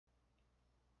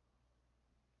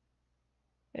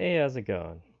Hey, how's it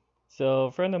going? So,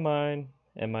 a friend of mine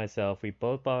and myself, we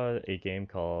both bought a game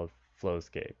called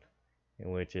Flowscape,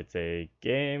 in which it's a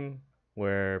game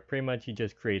where pretty much you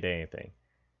just create anything.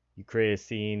 You create a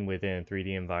scene within a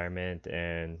 3D environment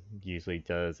and usually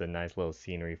does a nice little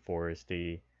scenery,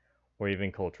 foresty, or even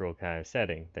cultural kind of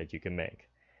setting that you can make.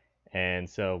 And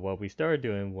so, what we started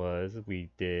doing was we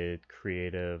did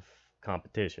creative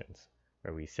competitions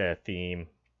where we set a theme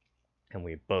and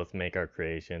we both make our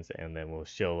creations and then we'll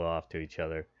show off to each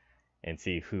other and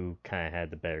see who kind of had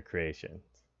the better creations.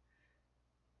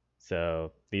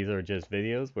 So these are just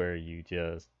videos where you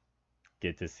just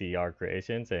get to see our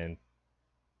creations and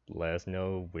let us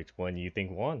know which one you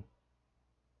think won.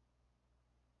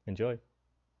 Enjoy.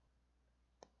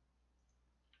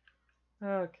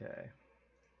 Okay,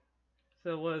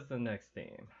 so what is the next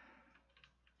theme?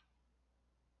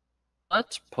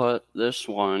 Let's put this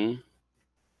one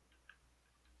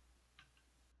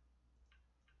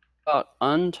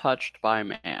untouched by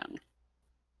man.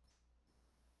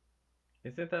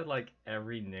 Isn't that like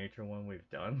every nature one we've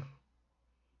done?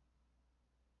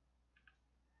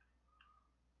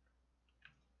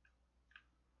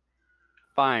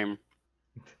 Fine.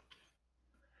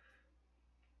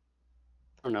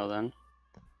 I don't know then.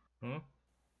 Hmm?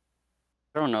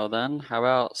 I don't know then. How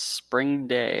about spring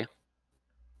day?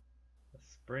 A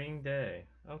spring day.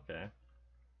 Okay.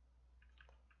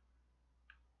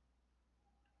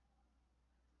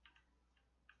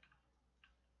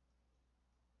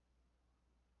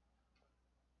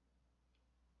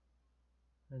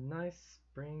 A nice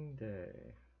spring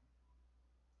day.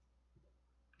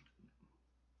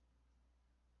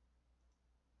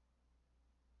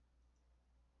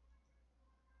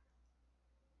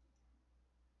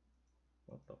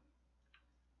 What the?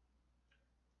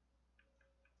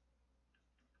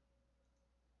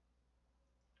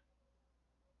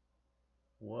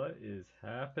 What is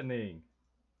happening?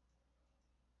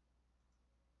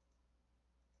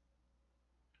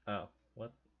 Oh,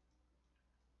 what?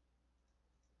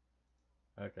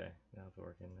 Okay, now it's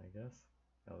working, I guess.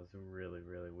 That was really,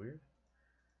 really weird.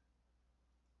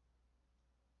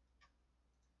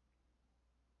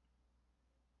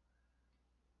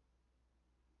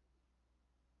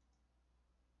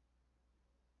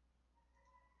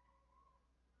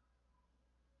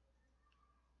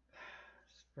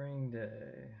 Spring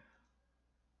day.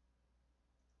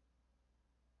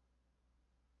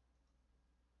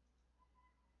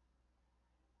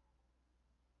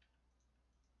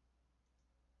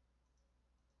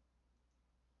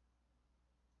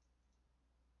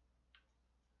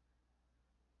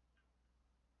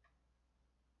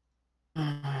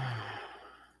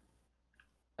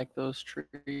 Like those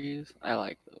trees? I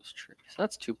like those trees.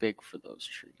 That's too big for those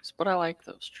trees, but I like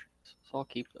those trees, so I'll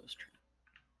keep those trees.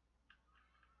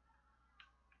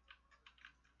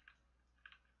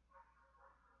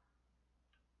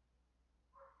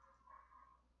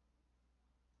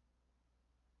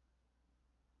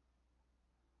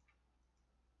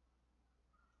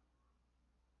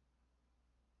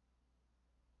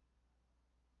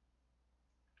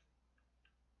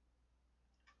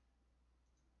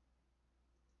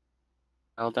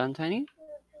 Well done, Tiny.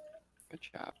 Good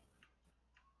job.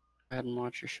 Go ahead and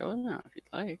watch your show now if you'd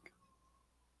like.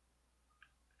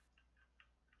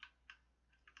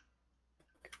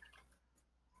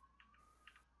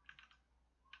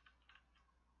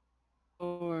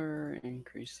 Or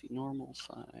increase the normal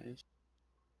size.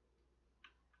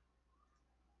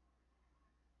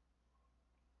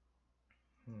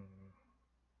 Hmm.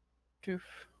 Toof.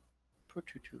 Put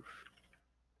your toof.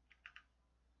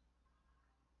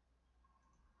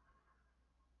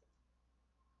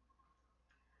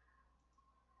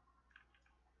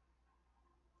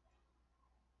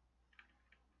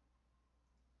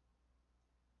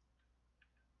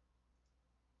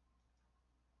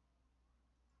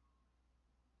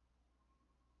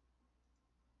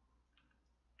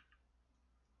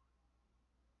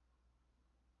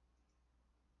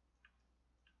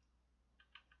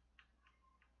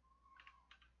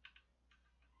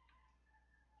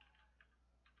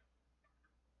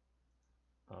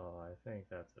 Oh, I think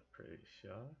that's a pretty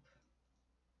shot.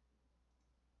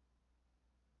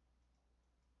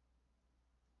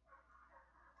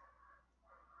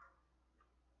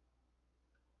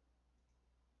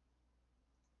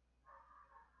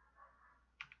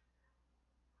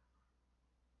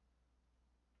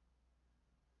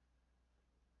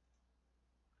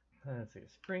 Let's see,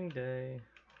 spring day.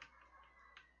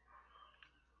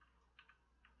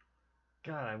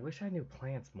 God, I wish I knew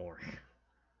plants more.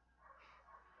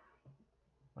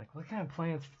 Like, what kind of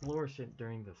plants flourish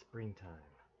during the springtime?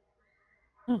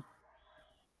 Hmm.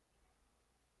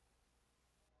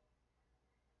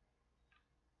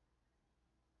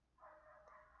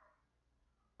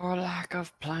 Your lack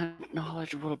of plant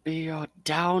knowledge will be your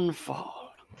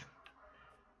downfall.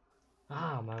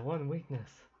 Ah, my one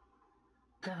weakness.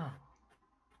 No.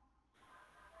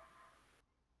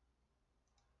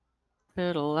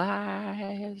 Little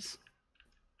lies.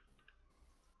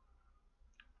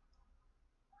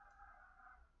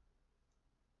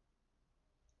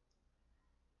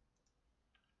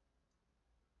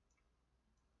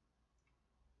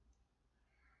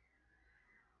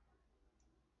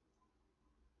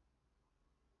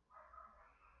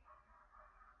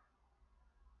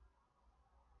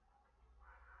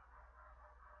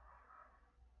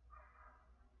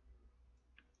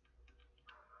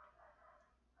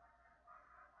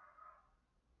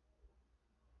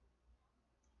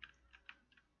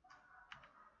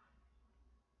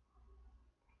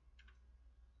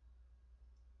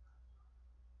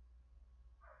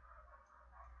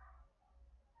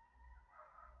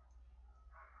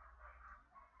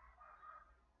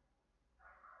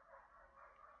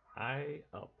 I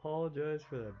apologize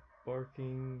for the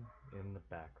barking in the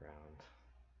background.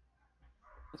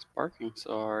 It's barking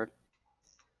so hard.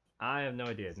 I have no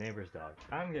idea. Neighbor's dog.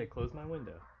 I'm gonna close my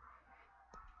window.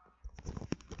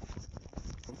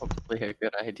 Probably a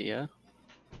good idea.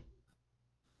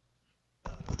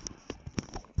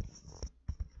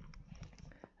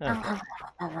 Okay.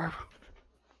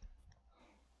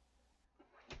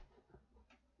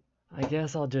 I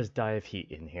guess I'll just die of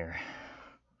heat in here.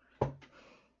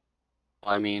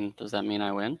 I mean, does that mean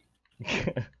I win?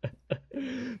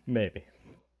 Maybe.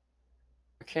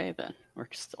 Okay, then. We're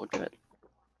still good.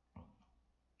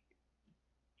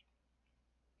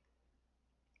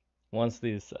 Once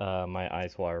these my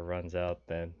ice water runs out,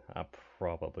 then I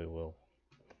probably will.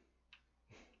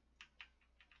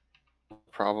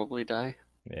 Probably die.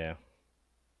 Yeah.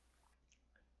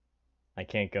 I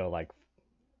can't go like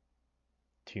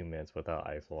 2 minutes without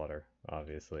ice water,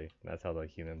 obviously. That's how the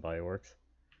human body works.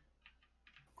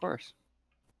 Of course.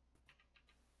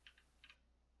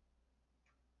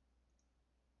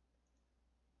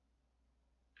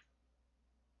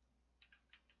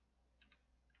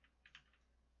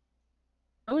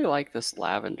 I really like this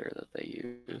lavender that they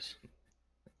use.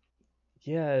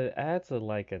 Yeah, it adds a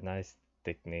nice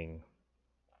thickening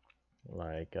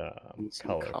like And some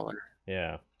color. color.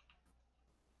 Yeah.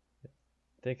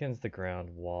 Thickens the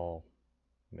ground wall,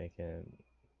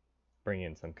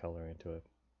 bringing some color into it.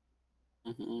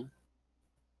 Mm-hmm.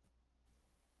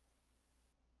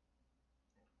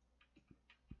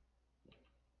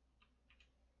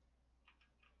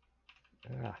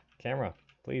 Ah, camera,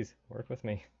 please work with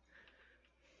me.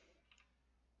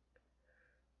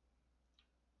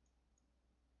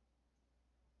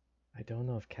 I don't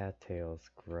know if cattails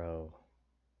grow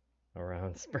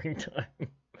around springtime.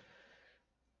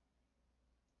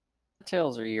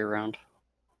 Tails are year round.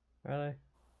 Are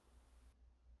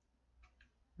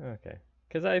they? Okay.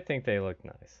 Because I think they look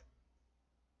nice.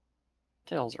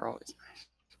 Tails are always nice.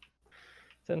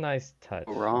 It's a nice touch.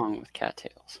 What's wrong with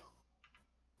cattails?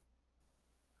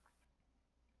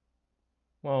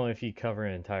 Well, if you cover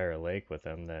an entire lake with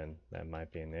them, then that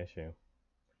might be an issue.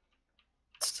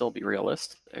 Still be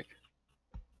realistic.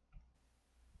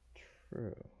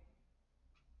 True.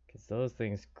 Because those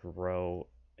things grow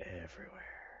everywhere.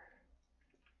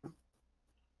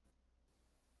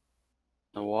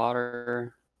 The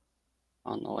water,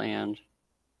 on the land.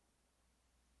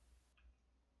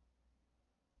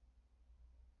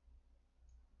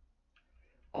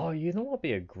 Oh, you know what would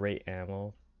be a great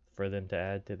ammo for them to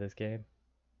add to this game?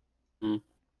 Hmm.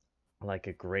 Like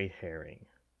a great herring.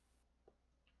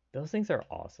 Those things are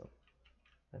awesome.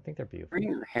 I think they're beautiful. Bring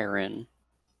your heron.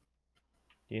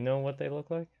 Do you know what they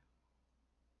look like?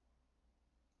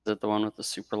 Is it the one with the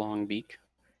super long beak?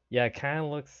 Yeah, it kind of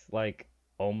looks like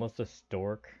almost a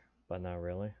stork, but not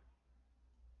really.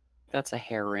 That's a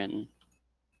heron.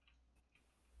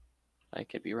 I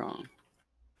could be wrong.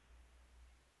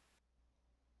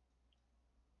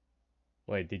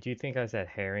 Wait, did you think I said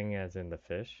herring as in the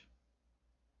fish?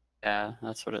 Yeah,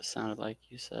 that's what it sounded like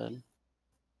you said.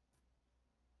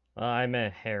 I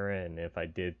meant heron if I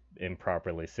did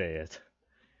improperly say it.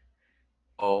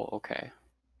 Oh, okay.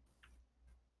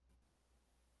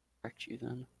 Correct you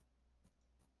then.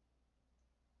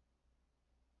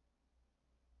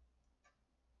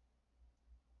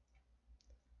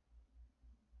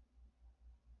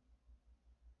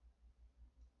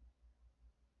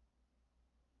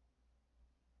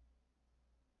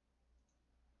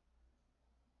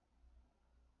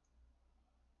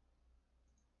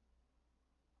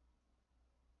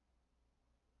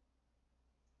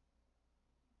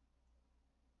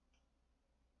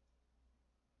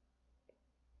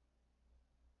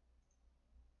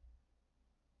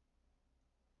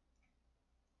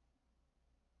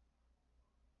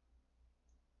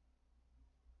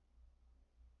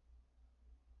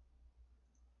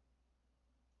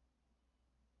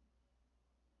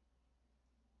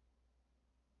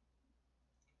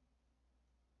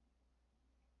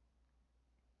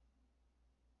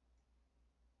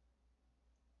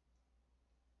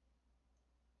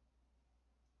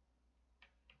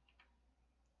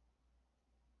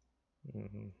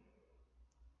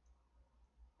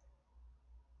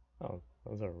 Oh,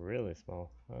 those are really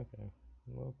small. Okay,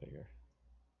 a little bigger.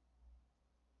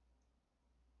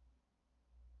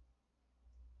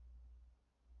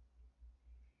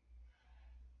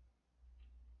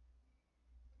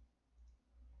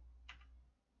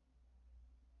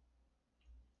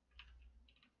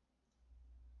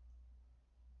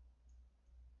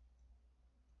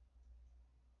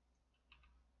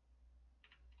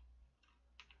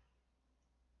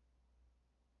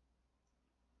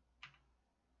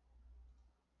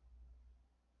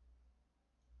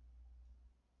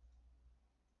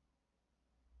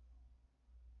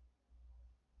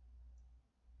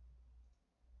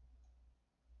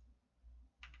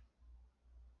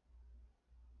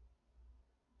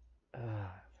 I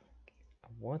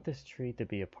want this tree to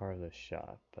be a part of the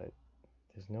shot, but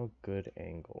there's no good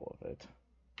angle of it.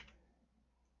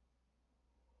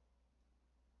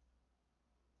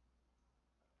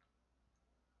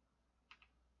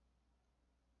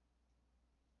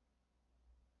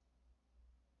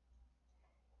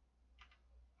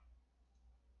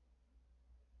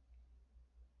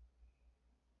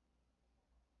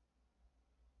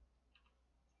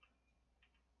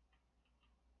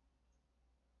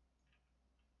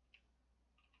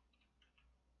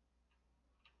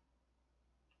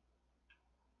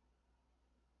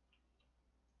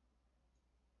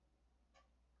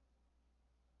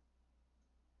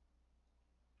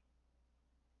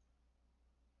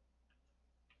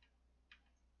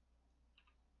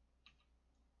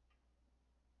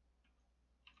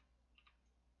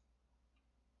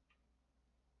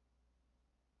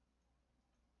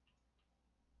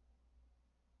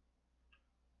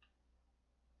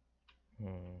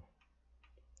 Hmm.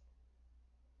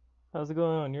 How's it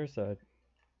going on your side?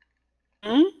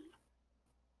 Hmm?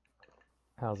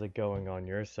 How's it going on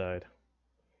your side?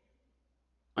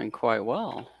 Going quite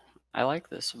well. I like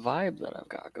this vibe that I've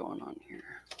got going on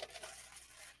here.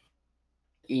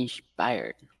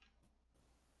 Inspired.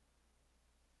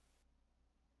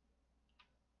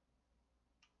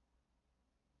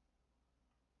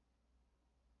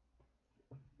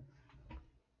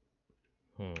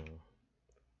 Hmm.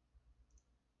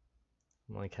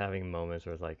 I'm like having moments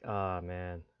where it's like, ah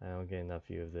man, I don't get enough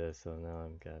view of this, so now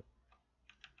I'm got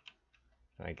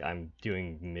like I'm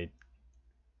doing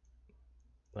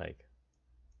like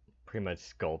pretty much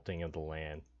sculpting of the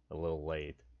land a little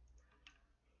late.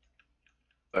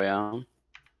 Oh yeah.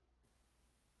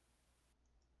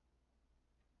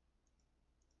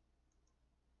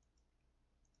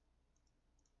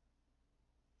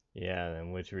 Yeah,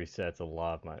 and which resets a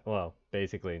lot of my well,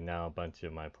 basically now a bunch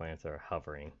of my plants are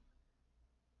hovering.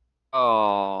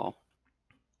 Oh,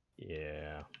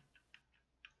 Yeah.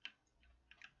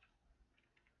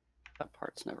 that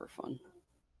part's never fun.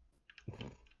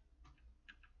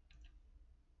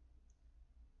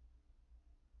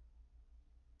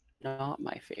 Not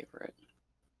my favorite.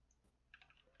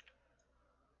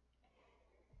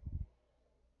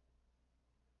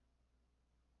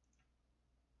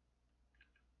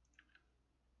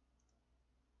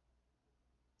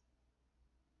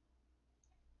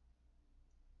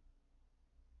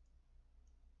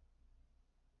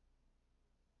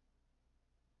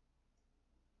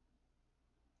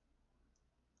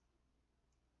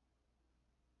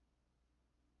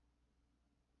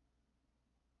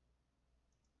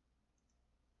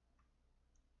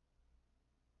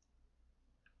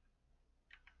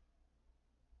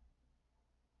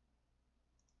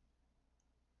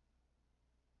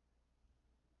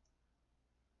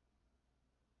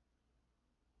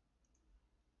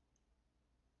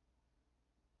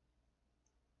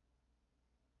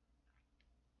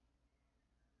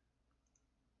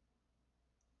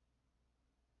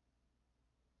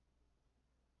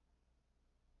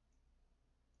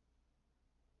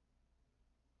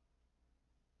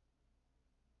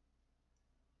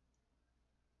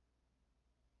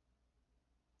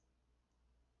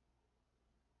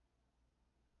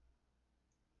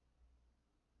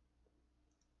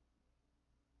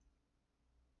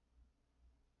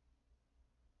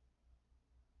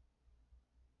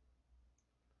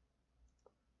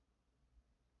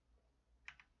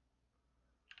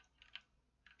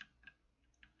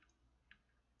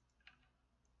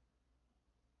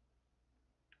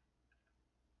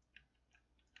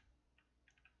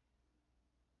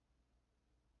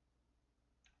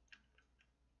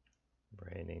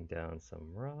 Raining down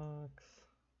some rocks.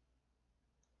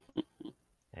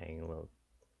 Adding little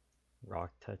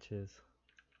rock touches.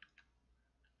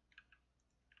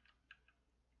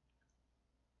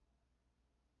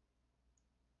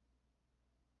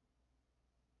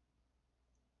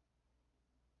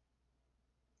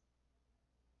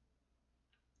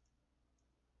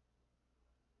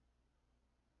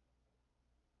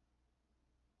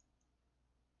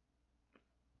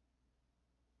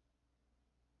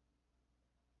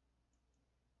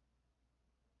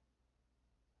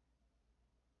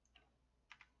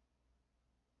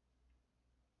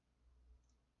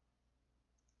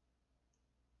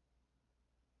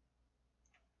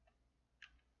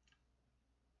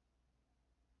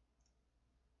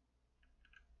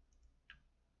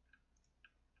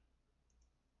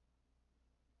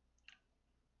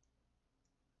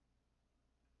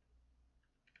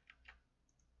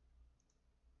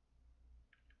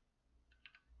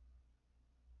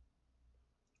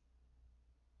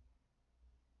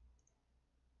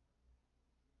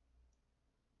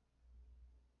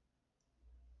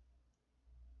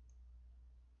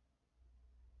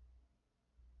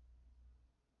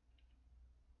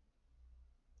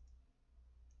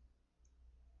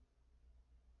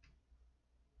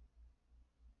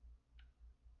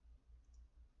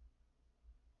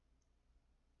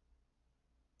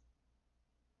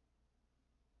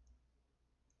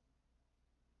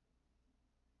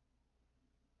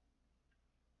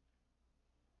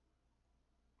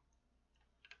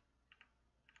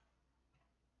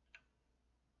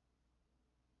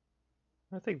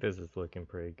 I think this is looking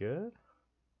pretty good.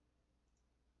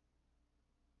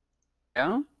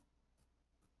 Yeah?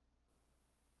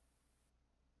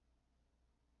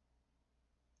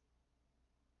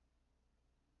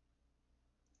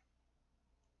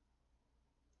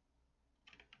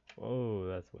 Oh,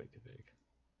 that's way too big.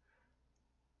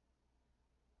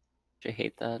 I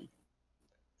hate that.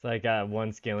 It's like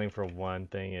one scaling for one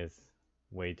thing is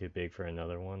way too big for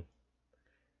another one.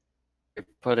 You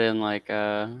put in like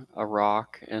a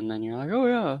rock, and then you're like, oh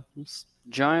yeah, this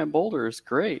giant boulder is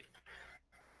great.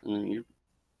 And then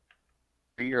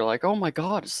you're like, oh my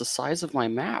god, it's the size of my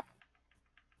map.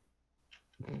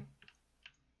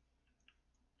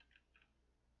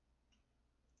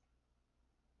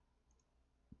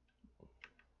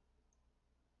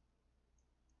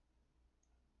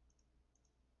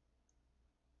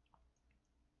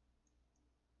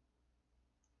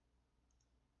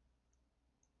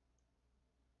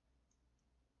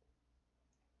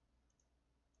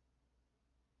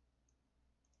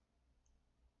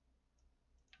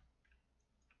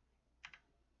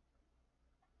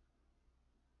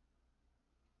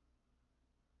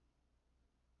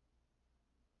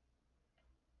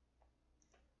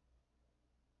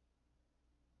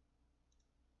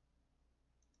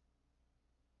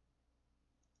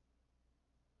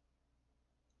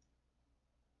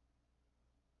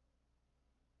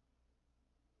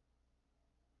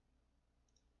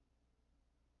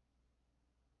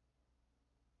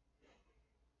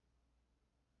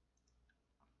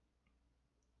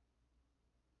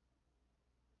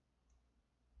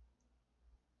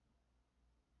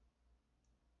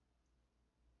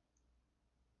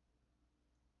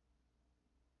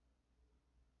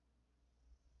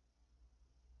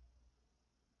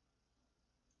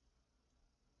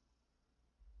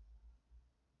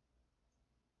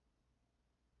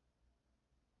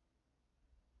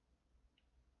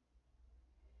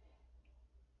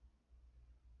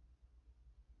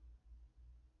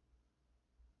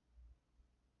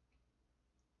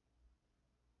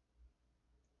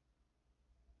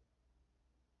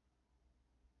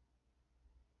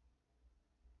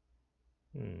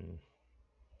 Hmm.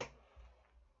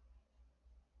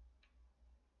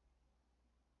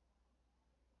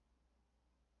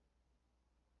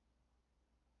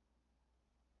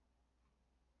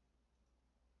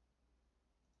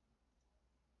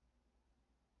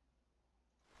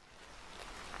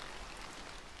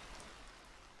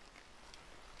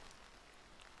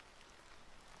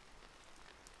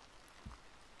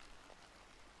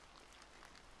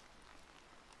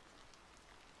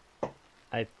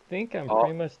 I think I'm Oh,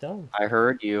 pretty much done. I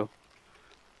heard you.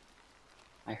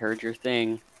 I heard your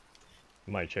thing.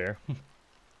 My chair.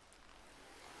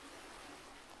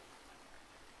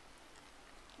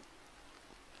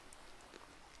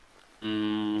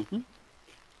 Mm-hmm.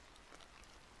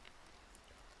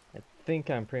 I think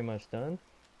I'm pretty much done.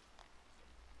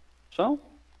 So?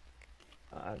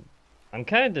 I'm, I'm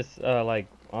kind of just like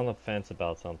on the fence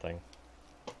about something.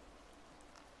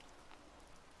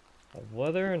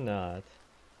 Whether or not,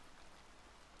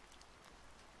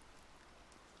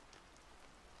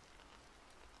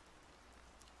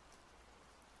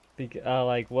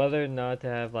 like whether or not to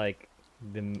have like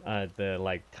the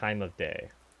like time of day.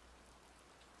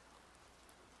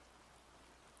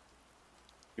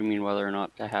 You mean whether or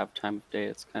not to have time of day?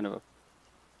 It's kind of a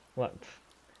What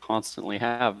constantly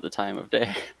have the time of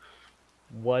day.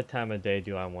 what time of day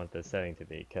do I want the setting to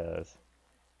be? Because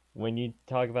when you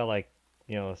talk about like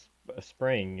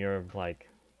spring, you're like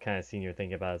kind of seeing you're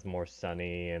thinking about as more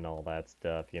sunny and all that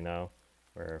stuff,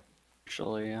 where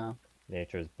Actually, yeah.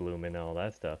 nature's blooming and all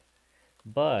that stuff.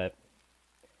 But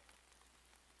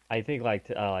I think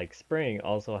like spring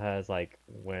also has like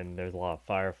when there's a lot of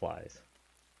fireflies.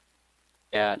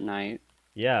 Yeah, at night.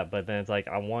 Yeah, but then it's like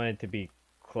I want it to be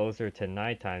closer to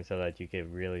nighttime so that you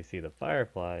can really see the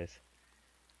fireflies.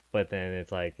 But then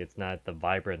it's like it's not the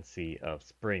vibrancy of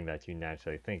spring that you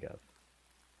naturally think of.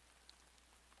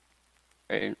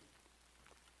 Right.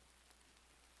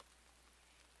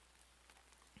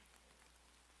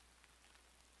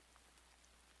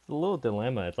 It's a little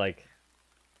dilemma. It's like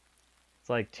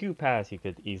two paths you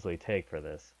could easily take for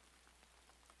this.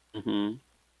 Mm-hmm. And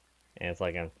it's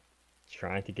like I'm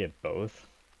trying to get both.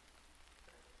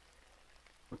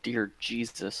 Oh, dear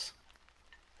Jesus.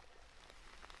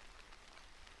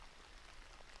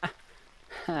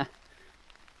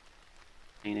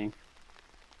 Painting.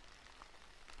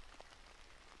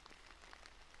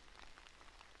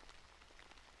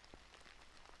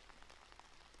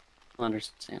 I'll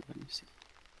understand when you see.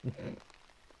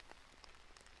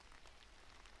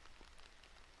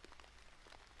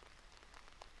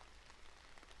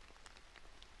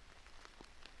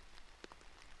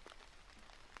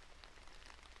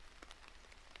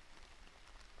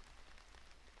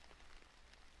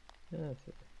 Yeah, that's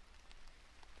it.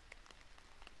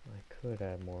 I could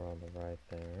add more on the right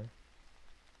there.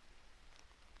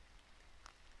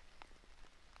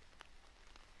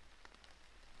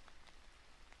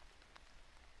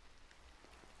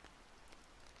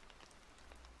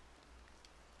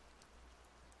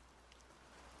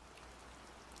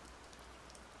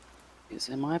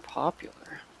 Am I popular?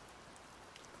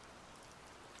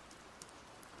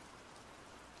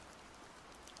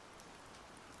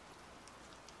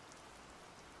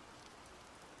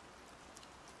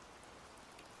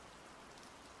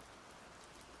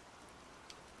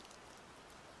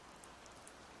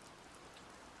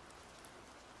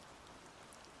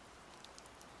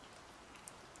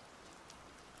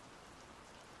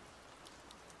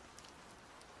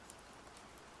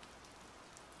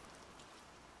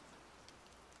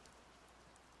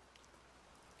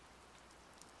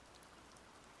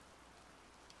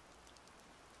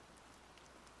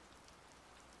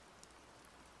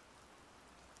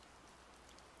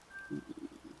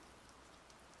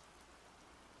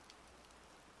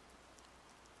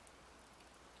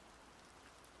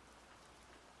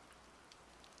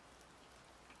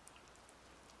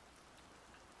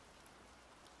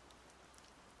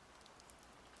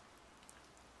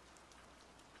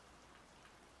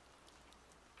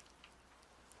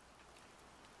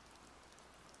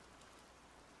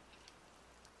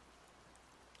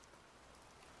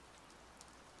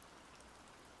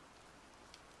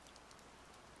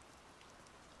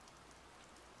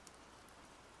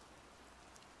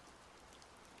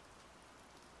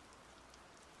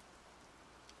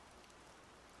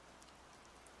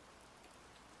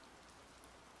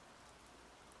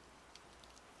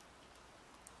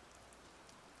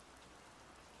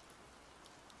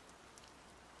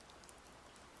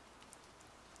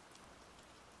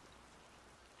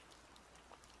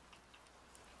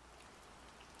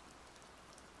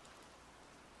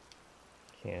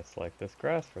 Can't select this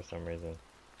grass for some reason.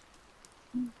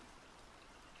 I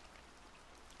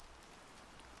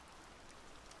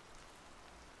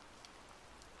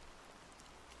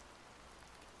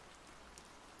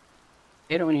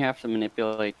hate it when you have to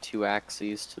manipulate 2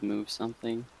 axes to move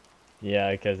something.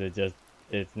 Yeah, because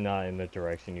it's not in the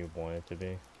direction you want it to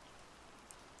be.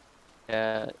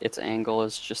 Yeah, its angle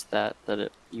is just that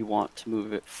you want to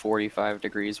move it 45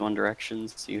 degrees one direction,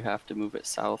 so you have to move it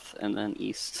south and then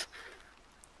east.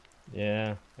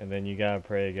 Yeah, and then you gotta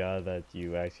pray to God that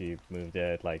you actually moved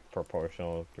it like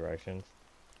proportional directions.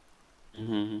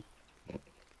 Mm-hmm.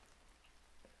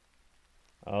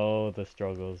 Oh, the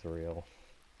struggle's real.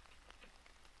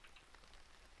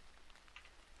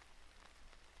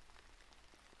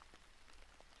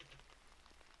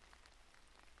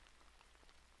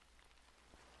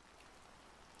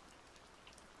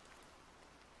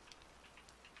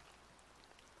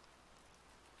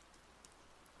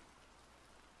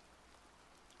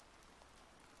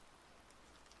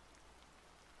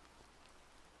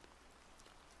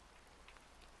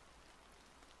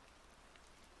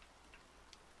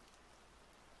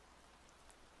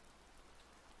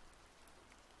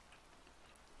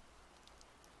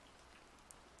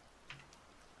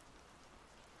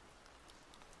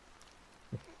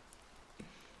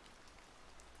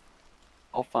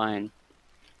 All fine.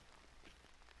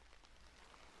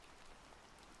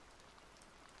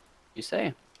 You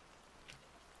say.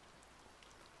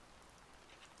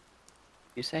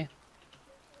 You say.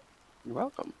 You're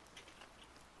welcome.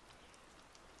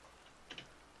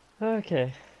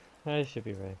 Okay, I should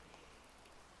be right.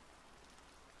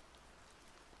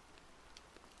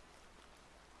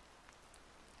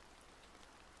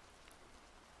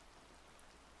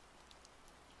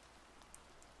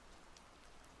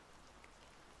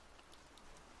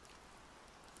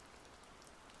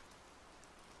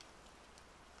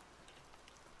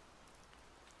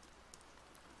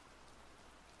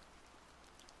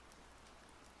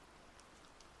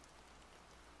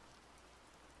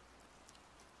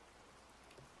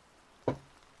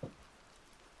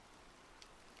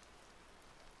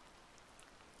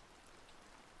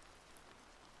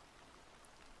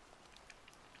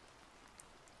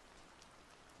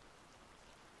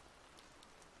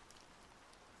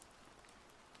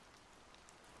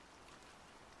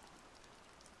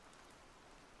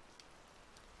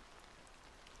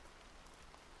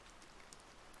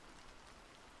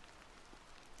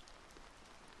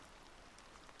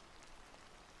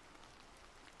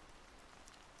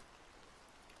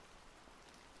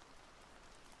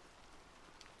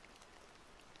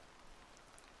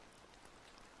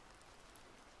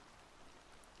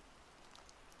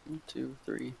 One, two,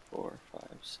 three, four,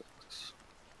 five, six.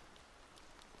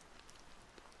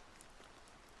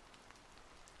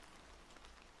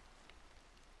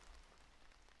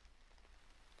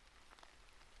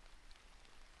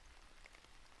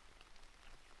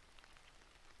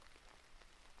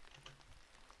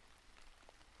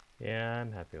 Yeah,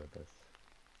 I'm happy with this.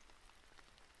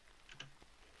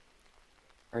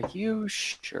 Are you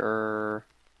sure?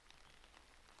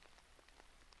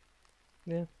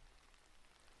 Yeah.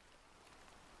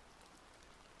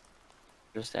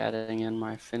 Just adding in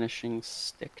my finishing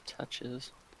stick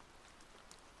touches.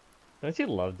 Don't you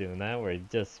love doing that where you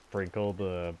just sprinkle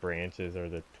the branches or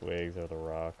the twigs or the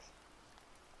rocks?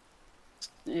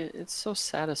 It's so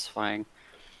satisfying.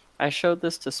 I showed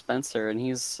this to Spencer, and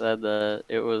he said that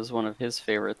it was one of his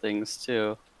favorite things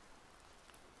too.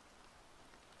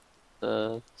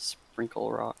 The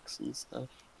sprinkle rocks and stuff.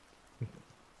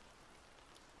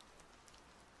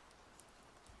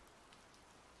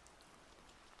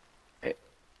 Okay.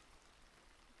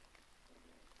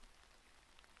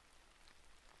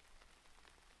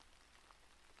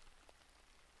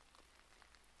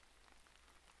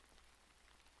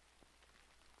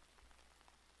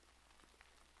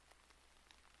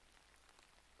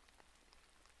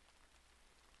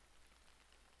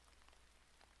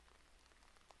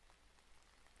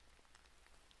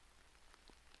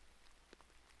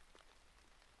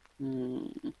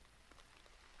 Hmm.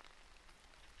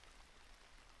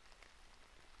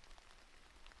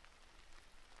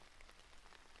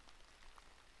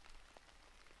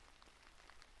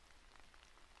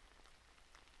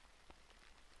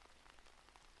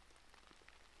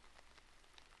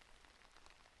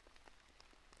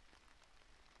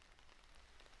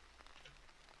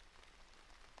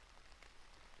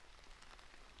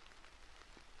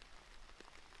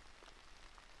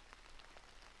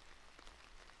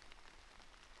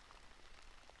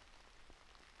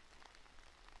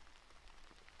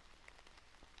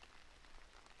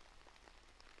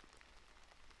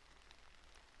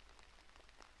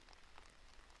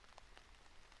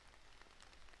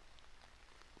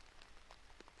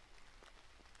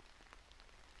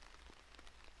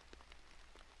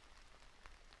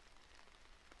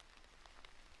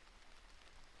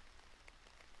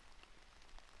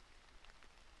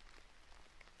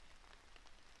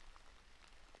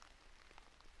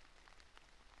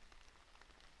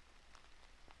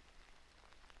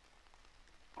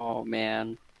 Oh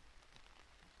man.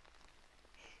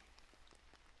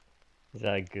 Is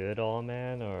that a good all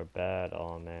man or a bad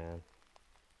all man?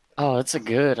 Oh, it's a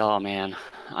good. Oh man.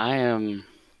 I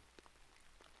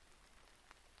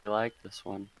like this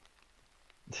one.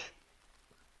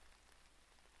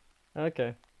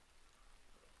 Okay.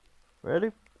 Ready?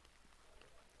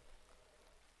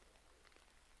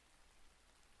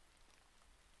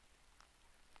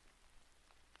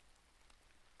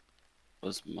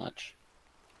 Was much.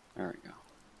 There we go.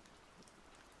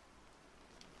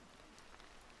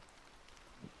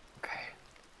 Okay.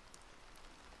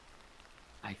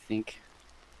 I think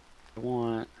I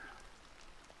want.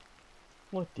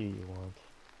 What do you want?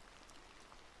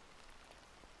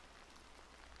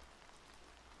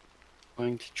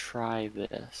 Going to try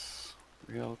this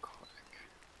real quick.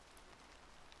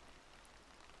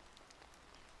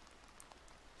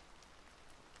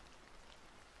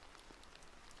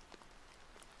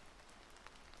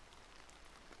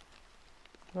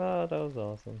 Oh, that was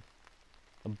awesome.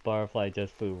 A butterfly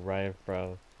just flew right in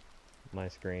front of my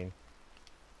screen.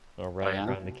 Or Oh right in yeah.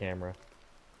 front of the camera.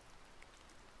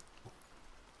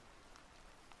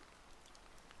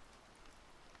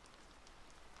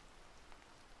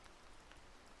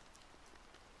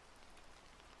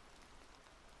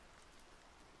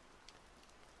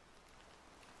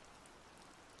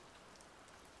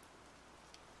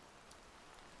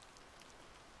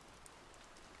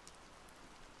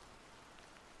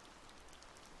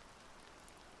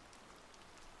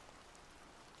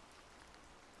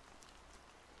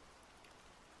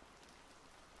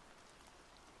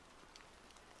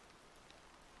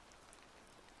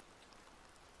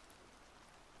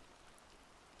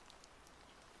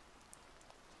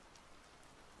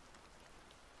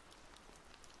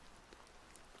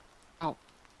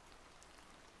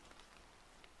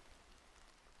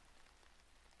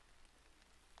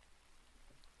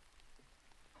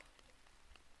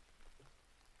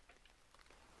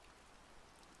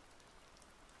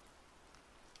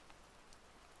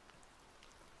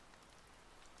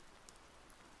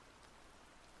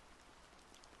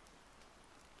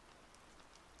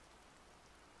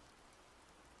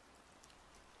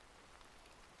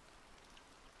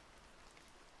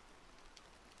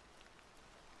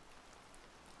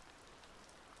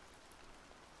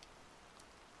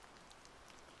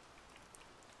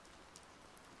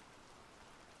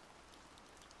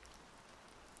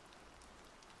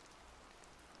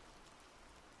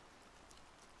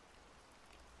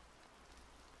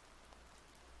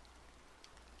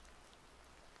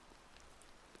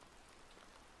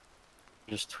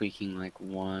 just tweaking like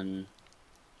one.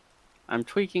 I'm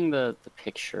tweaking the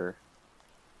picture.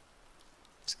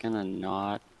 It's gonna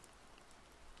not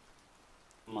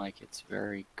like it's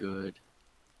very good.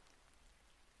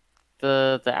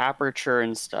 The aperture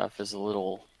and stuff is a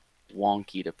little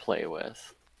wonky to play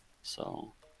with,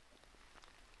 so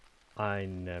I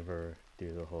never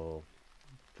do the whole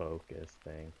focus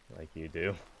thing like you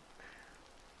do.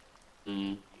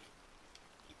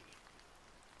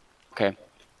 Okay.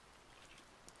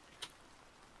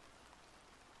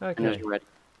 Okay. You're ready.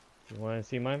 You want to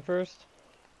see mine first?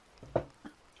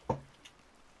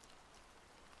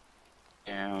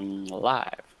 And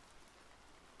live.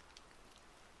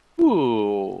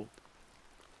 Ooh.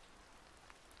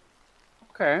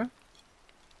 Okay.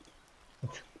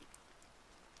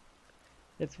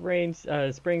 It's rain,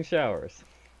 spring showers.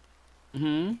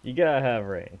 Mm-hmm. You gotta have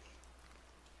rain.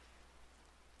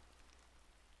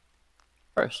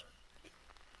 First,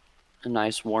 a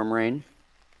nice warm rain.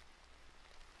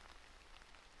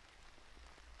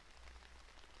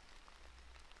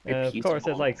 Very And of course, peaceful it's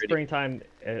and like pretty. springtime.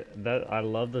 That I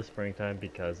love the springtime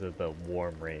because of the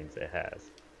warm rains it has.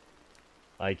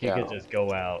 Like you Yeah. could just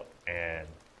go out and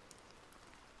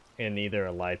in either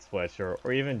a light sweatshirt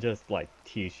or even just like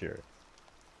t-shirt,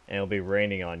 and it'll be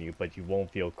raining on you, but you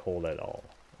won't feel cold at all.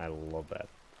 I love that.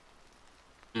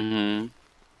 Mm-hmm.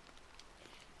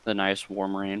 The nice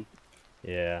warm rain.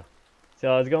 Yeah.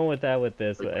 So I was going with that with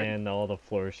this Really great. and all the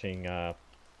flourishing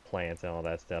plants and all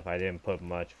that stuff. I didn't put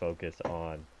much focus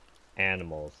on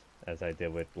animals as I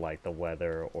did with like the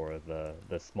weather or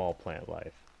the small plant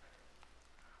life.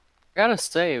 I gotta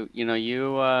say,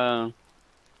 you've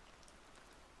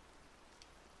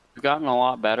gotten a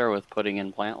lot better with putting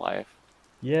in plant life.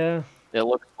 Yeah, It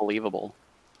looks believable.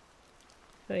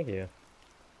 thank you.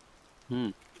 Hmm.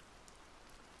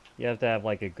 You have to have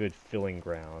like a good filling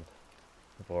ground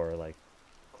for like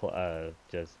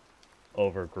just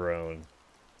overgrown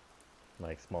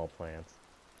like small plants.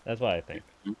 That's what I think.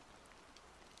 Mhm.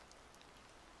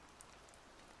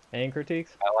 Any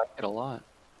critiques? I like it a lot.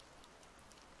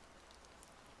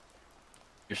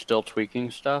 You're still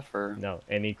tweaking stuff, or? No.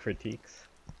 Any critiques?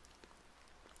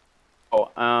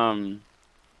 Oh,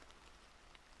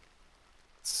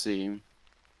 let's see.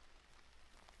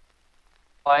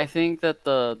 I think that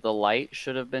the light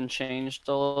should have been changed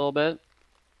a little bit.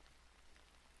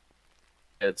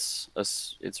 It's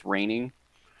raining,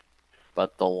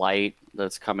 but the light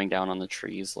that's coming down on the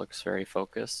trees looks very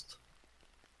focused.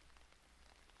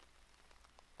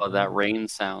 Oh, that rain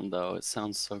sound though, it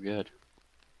sounds so good.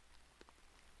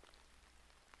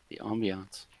 The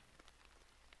ambiance.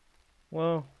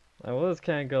 Well, I was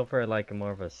kind of go for like a more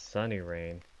of a sunny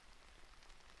rain,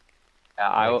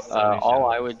 Yeah, like sunny all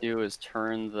I showers. would do is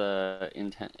turn the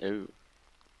intent. Ooh,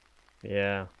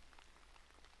 Yeah.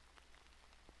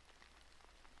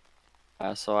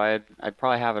 so I'd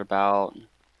probably have it about,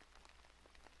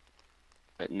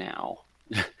 but now.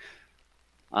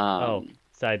 Oh, um,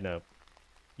 side note.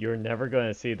 You're never going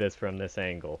to see this from this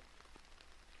angle.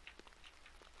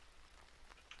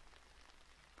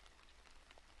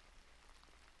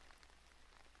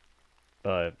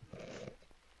 But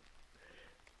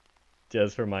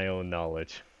just for my own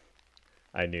knowledge,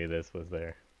 I knew this was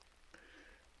there.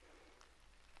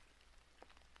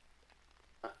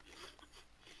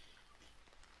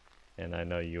 And I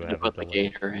know you need to have a put the delay.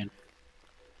 gator in.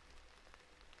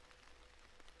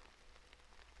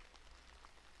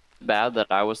 Bad that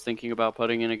I was thinking about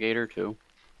putting in a gator too.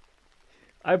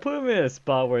 I put him in a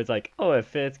spot where it's like, oh, it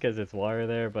fits because it's water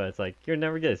there, but it's like, you're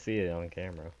never going to see it on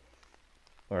camera.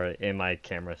 Or in my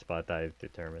camera spot that I've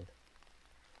determined.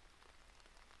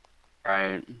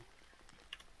 Right.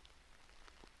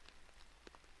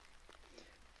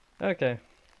 Okay,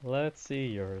 let's see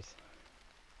yours.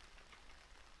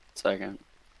 Second.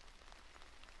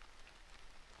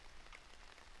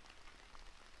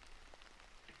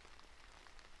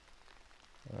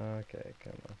 Okay,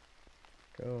 come on.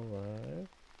 Go live.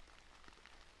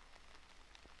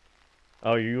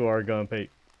 Oh, you are going to pay.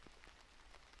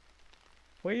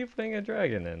 What are you putting a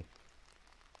dragon in?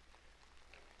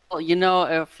 Well,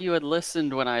 if you had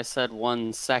listened when I said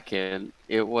 1 second,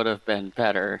 it would have been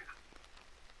better.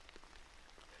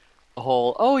 The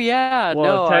whole, oh yeah,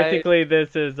 Well, no, I technically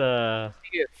this is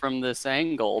see it from this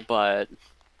angle, but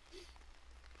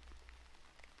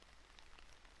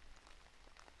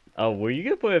oh, were you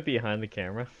gonna put it behind the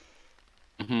camera?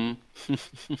 hmm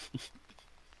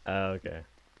Oh, okay.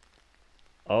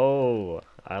 Oh,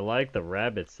 I like the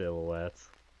rabbit silhouettes.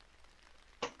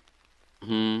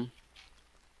 hmm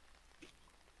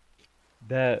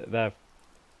That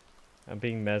I'm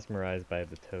being mesmerized by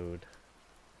the toad.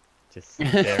 just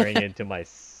staring into my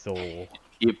soul.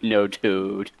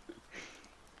 Hypnotoad.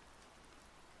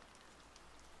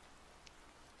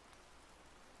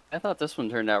 I thought this one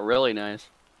turned out really nice.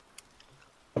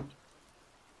 What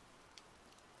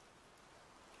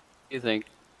do you think?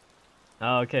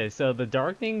 Okay, so the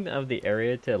darkening of the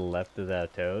area to the left of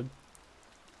that toad,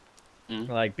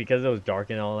 like because it was dark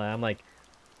and all that, I'm like,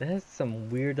 that's some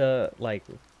weird like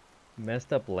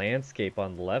messed up landscape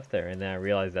on the left there, and then I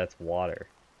realized that's water.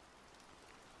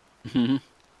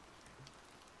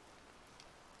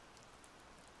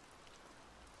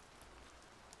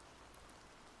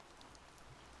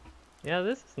 Yeah,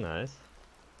 this is nice.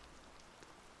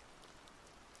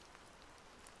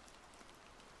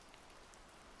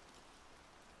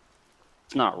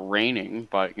 It's not raining,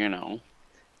 but you know.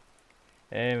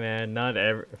 Hey man, not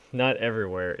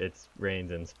everywhere it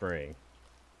rains in spring.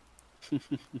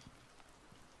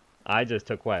 I just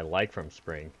took what I like from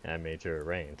spring and I made sure it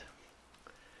rained.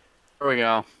 There we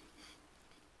go.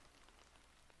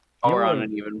 You We're on want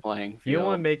an even playing you want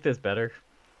to field. make this better?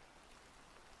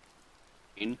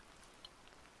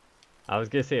 I was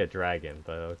gonna say a dragon,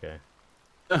 but okay.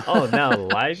 Oh, now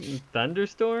light and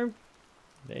thunderstorm?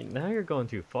 Hey, now you're going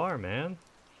too far, man.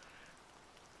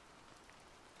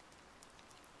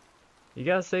 You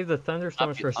gotta save the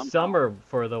thunderstorms Happy for somehow. summer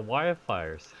for the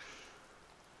wildfires.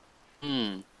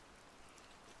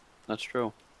 That's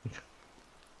true.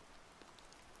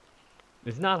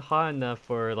 It's not hot enough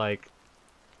for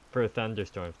for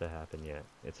thunderstorms to happen yet.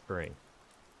 It's spring.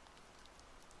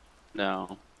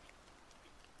 No.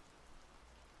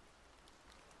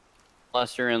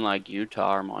 Unless you're in like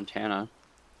Utah or Montana.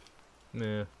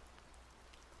 Meh.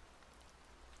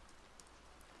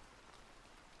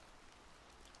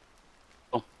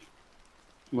 Oh.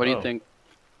 What do you think?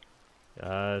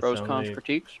 Pros, cons, Somebody.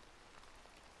 critiques?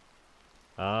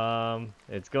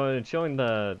 It's showing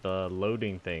the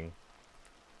loading thing,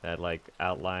 that like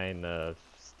outline the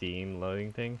Steam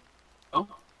loading thing. Oh.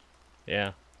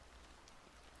 Yeah.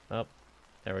 Oh,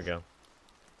 there we go.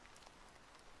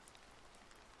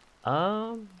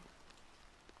 Um,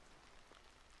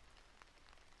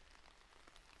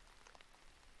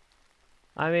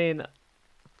 I mean,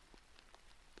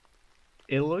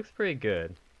 it looks pretty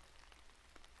good.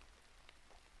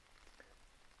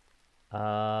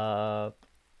 Uh,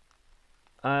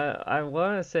 I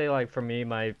want to say like for me,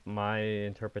 my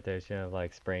interpretation of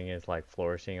like spring is like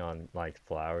flourishing on like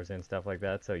flowers and stuff like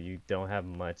that, so you don't have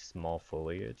much small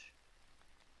foliage.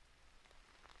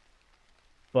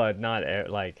 But not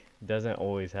like doesn't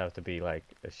always have to be like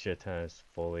a shit ton of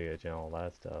foliage and all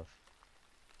that stuff.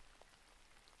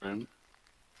 Right.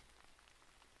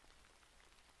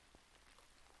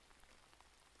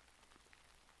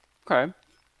 Okay.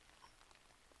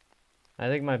 I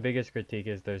think my biggest critique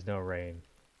is there's no rain.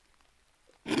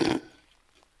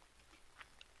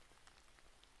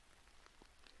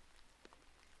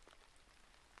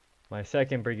 My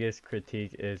second biggest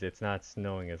critique is it's not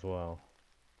snowing as well.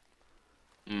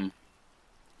 I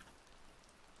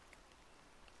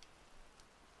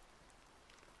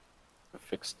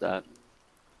fixed that.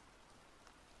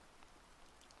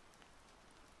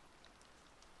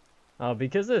 Oh,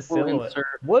 because of the We'll silhouette. insert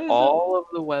What is it? all of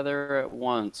the weather at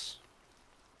once.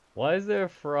 Why is there a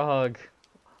frog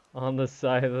on the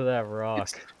side of that rock?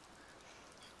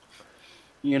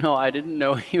 You know, I didn't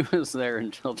know he was there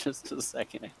until just a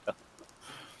second ago.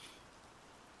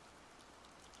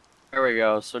 There we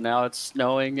go. So now it's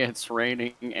snowing, it's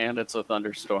raining, and it's a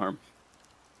thunderstorm.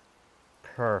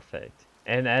 Perfect.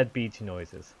 And add beach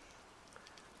noises.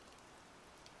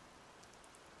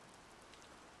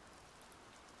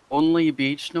 Only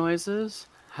beach noises?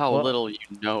 How Well, little you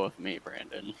know of me,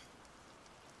 Brandon.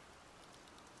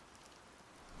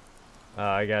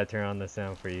 I gotta turn on the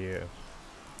sound for you.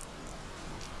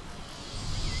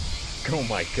 Oh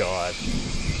my god.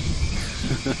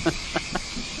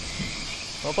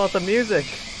 What about the music?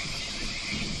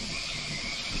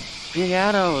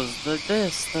 Pianos, the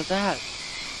this, the that.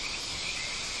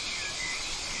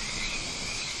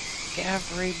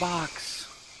 Every box.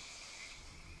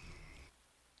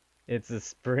 It's a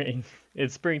spring.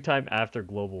 It's springtime after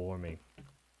global warming.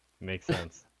 Makes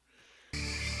sense.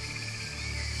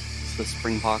 It's the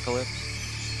spring apocalypse.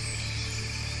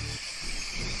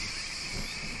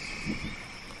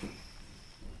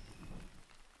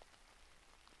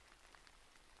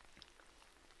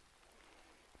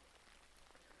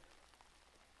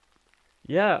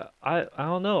 Yeah, I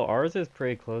don't know. Ours is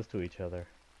pretty close to each other.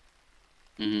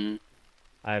 Mm-hmm.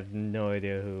 I have no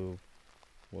idea who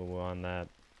won that.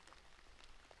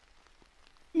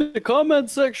 In the comment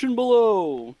section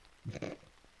below.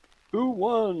 Who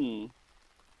won?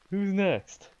 Who's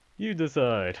next? You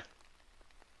decide.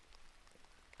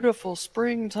 Beautiful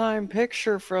springtime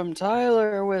picture from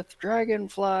Tyler with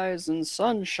dragonflies and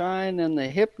sunshine and the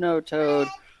Hypnotoad.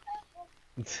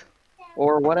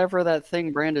 Or whatever that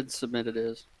thing Brandon submitted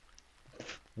is.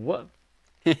 What?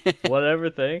 Whatever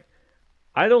thing?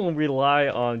 I don't rely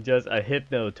on just a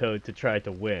Hypnotoad to try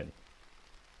to win.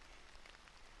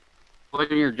 When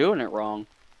you're doing it wrong.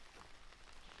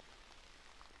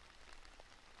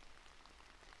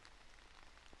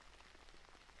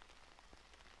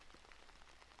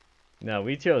 No,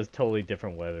 we chose totally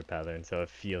different weather patterns, so it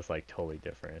feels like totally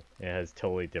different. It has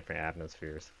totally different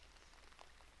atmospheres.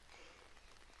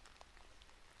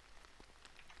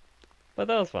 But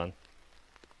that was fun.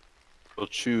 We'll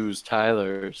choose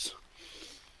Tyler's.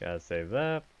 Gotta save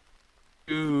that.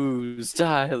 Choose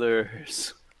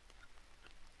Tyler's.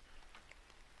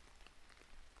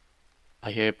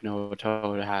 A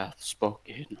Hypnotoad hath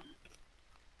spoken.